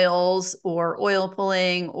essential oils or oil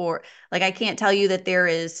pulling or like I can't tell you that there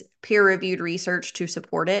is peer-reviewed research to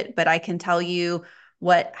support it, but I can tell you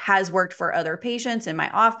what has worked for other patients in my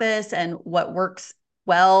office and what works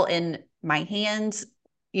well in my hands,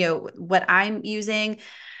 what I'm using.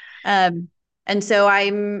 Um, and so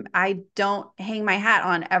I don't hang my hat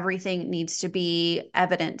on everything needs to be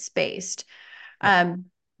evidence based. Yeah. Um,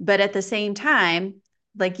 but at the same time,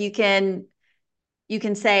 like you can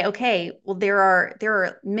say, okay, well, there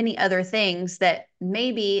are many other things that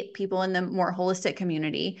maybe people in the more holistic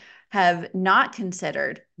community have not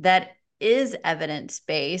considered that is evidence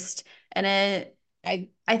based. And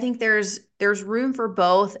I think there's room for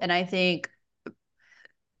both. And I think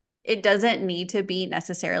it doesn't need to be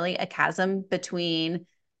necessarily a chasm between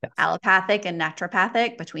Yes. allopathic and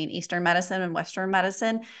naturopathic, between Eastern medicine and Western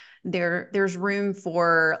medicine. There's room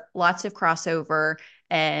for lots of crossover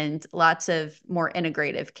and lots of more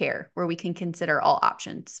integrative care where we can consider all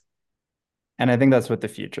options. And I think that's what the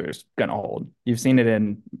future is going to hold. You've seen it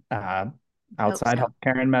in I hope outside so.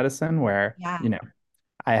 healthcare and medicine where, Yeah,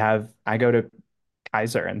 I go to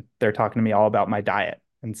Kaiser and they're talking to me all about my diet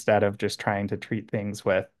instead of just trying to treat things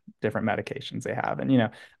with different medications they have. And,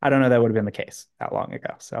 I don't know that would have been the case that long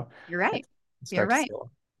ago. So you're I right. You're start to see right.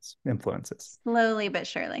 all these influences. Slowly but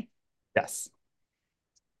surely. Yes.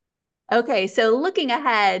 Okay, so looking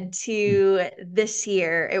ahead to this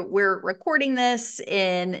year, we're recording this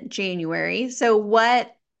in January. So,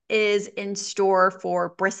 what is in store for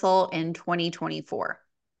Bristle in 2024?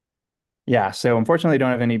 Yeah, so unfortunately,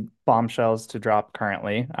 don't have any bombshells to drop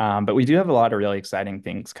currently, but we do have a lot of really exciting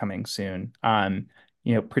things coming soon.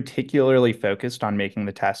 Particularly focused on making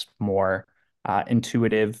the test more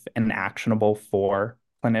intuitive and actionable for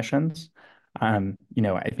clinicians.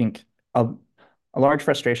 I think a large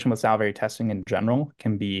frustration with salivary testing in general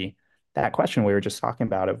can be that question we were just talking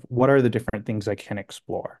about of what are the different things I can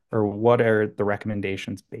explore, or what are the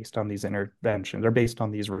recommendations based on these interventions or based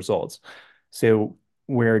on these results. So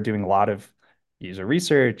we're doing a lot of user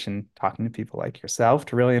research and talking to people like yourself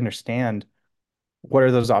to really understand what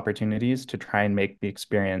are those opportunities to try and make the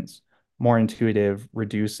experience more intuitive,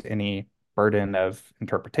 reduce any burden of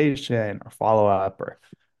interpretation or follow up or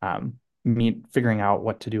figuring out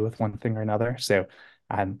what to do with one thing or another. So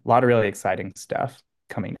a lot of really exciting stuff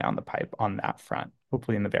coming down the pipe on that front,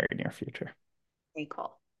 hopefully in the very near future. Very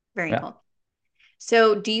cool. Very Yeah. cool.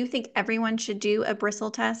 So, do you think everyone should do a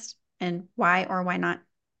bristle test, and why or why not?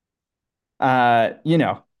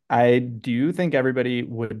 I do think everybody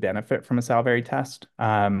would benefit from a salivary test.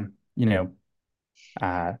 Uh,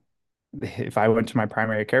 if I went to my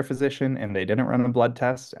primary care physician and they didn't run a blood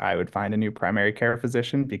test, I would find a new primary care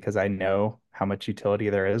physician because I know how much utility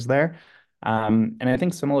there is there. And I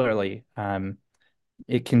think similarly,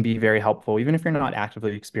 it can be very helpful, even if you're not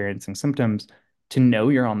actively experiencing symptoms, to know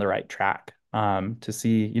you're on the right track. To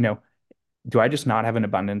see, do I just not have an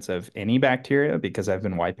abundance of any bacteria because I've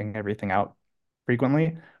been wiping everything out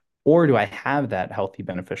frequently? Or do I have that healthy,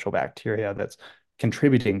 beneficial bacteria that's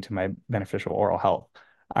contributing to my beneficial oral health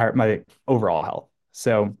or my overall health?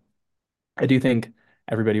 So I do think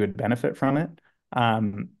everybody would benefit from it.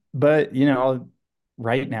 But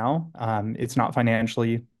right now, it's not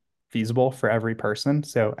financially feasible for every person.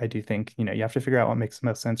 So I do think, you have to figure out what makes the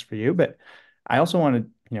most sense for you. But I also want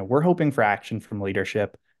to, we're hoping for action from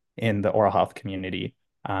leadership in the oral health community.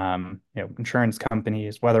 Insurance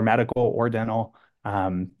companies, whether medical or dental,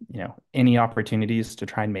 any opportunities to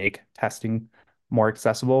try and make testing more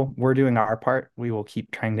accessible. We're doing our part. We will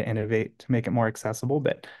keep trying to innovate to make it more accessible,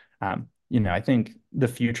 but I think the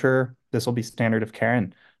future, this will be standard of care,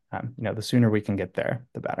 and the sooner we can get there,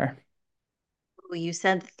 the better. Well, you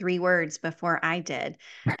said three words before I did,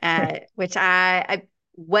 which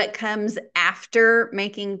what comes after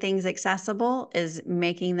making things accessible is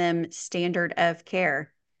making them standard of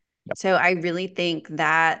care. Yep. So I really think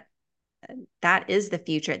that that is the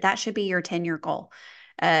future. That should be your 10-year goal,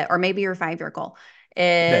 or maybe your 5-year goal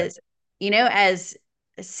There. is, as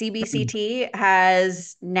CBCT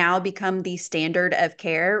has now become the standard of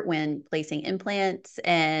care when placing implants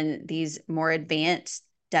and these more advanced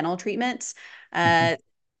dental treatments. Mhm. Uh,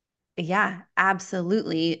 yeah,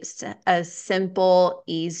 absolutely. A simple,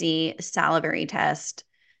 easy salivary test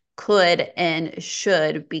could and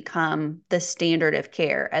should become the standard of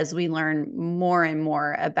care as we learn more and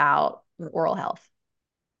more about oral health.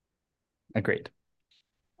 Agreed.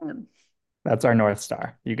 Um, That's our North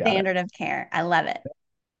Star. You got it. Standard of care. I love it.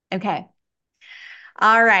 Okay.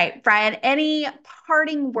 All right, Brian, any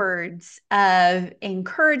parting words of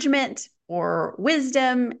encouragement or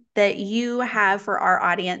wisdom that you have for our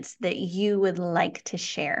audience that you would like to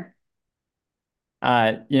share?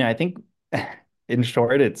 I think in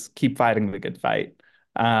short, it's keep fighting the good fight.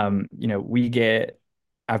 I've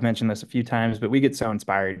mentioned this a few times, but we get so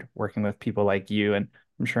inspired working with people like you, and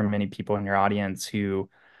I'm sure many people in your audience who,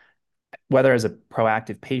 whether as a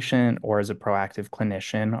proactive patient or as a proactive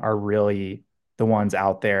clinician, are really the ones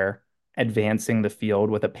out there advancing the field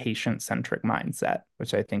with a patient-centric mindset,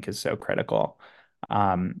 which I think is so critical.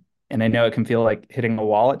 Um, and I know it can feel like hitting a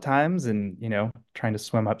wall at times and, trying to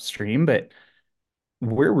swim upstream, but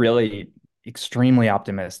we're really extremely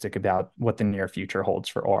optimistic about what the near future holds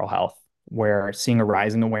for oral health. We're seeing a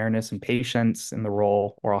rising awareness in patients and the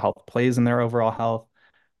role oral health plays in their overall health.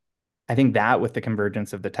 I think that with the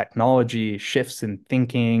convergence of the technology, shifts in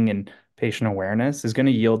thinking and patient awareness is going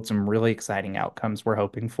to yield some really exciting outcomes we're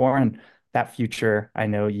hoping for. And that future, I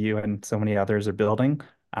know you and so many others are building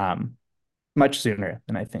um, much sooner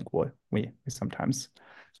than I think we sometimes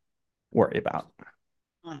worry about.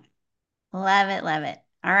 Love it, love it.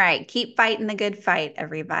 All right, keep fighting the good fight,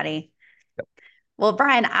 everybody. Well,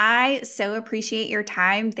 Brian, I so appreciate your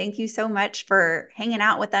time. Thank you so much for hanging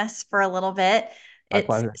out with us for a little bit. My It's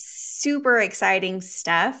pleasure. super exciting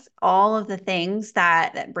stuff. All of the things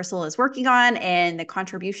that Bristle is working on and the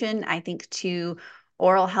contribution, I think, to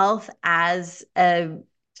oral health as a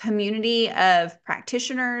community of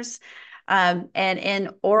practitioners, and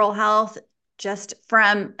in oral health just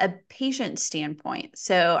from a patient standpoint.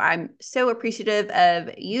 So I'm so appreciative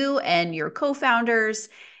of you and your co-founders,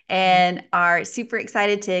 and are super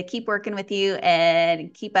excited to keep working with you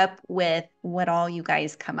and keep up with what all you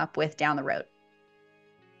guys come up with down the road.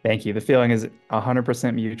 Thank you. The feeling is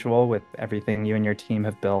 100% mutual with everything you and your team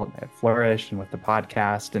have built at Flourish and with the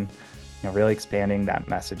podcast, and really expanding that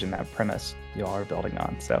message and that premise you all are building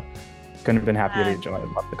on. So couldn't have been happier to join.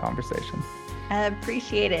 I love the conversation. I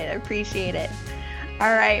appreciate it.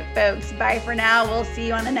 All right, folks. Bye for now. We'll see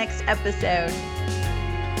you on the next episode.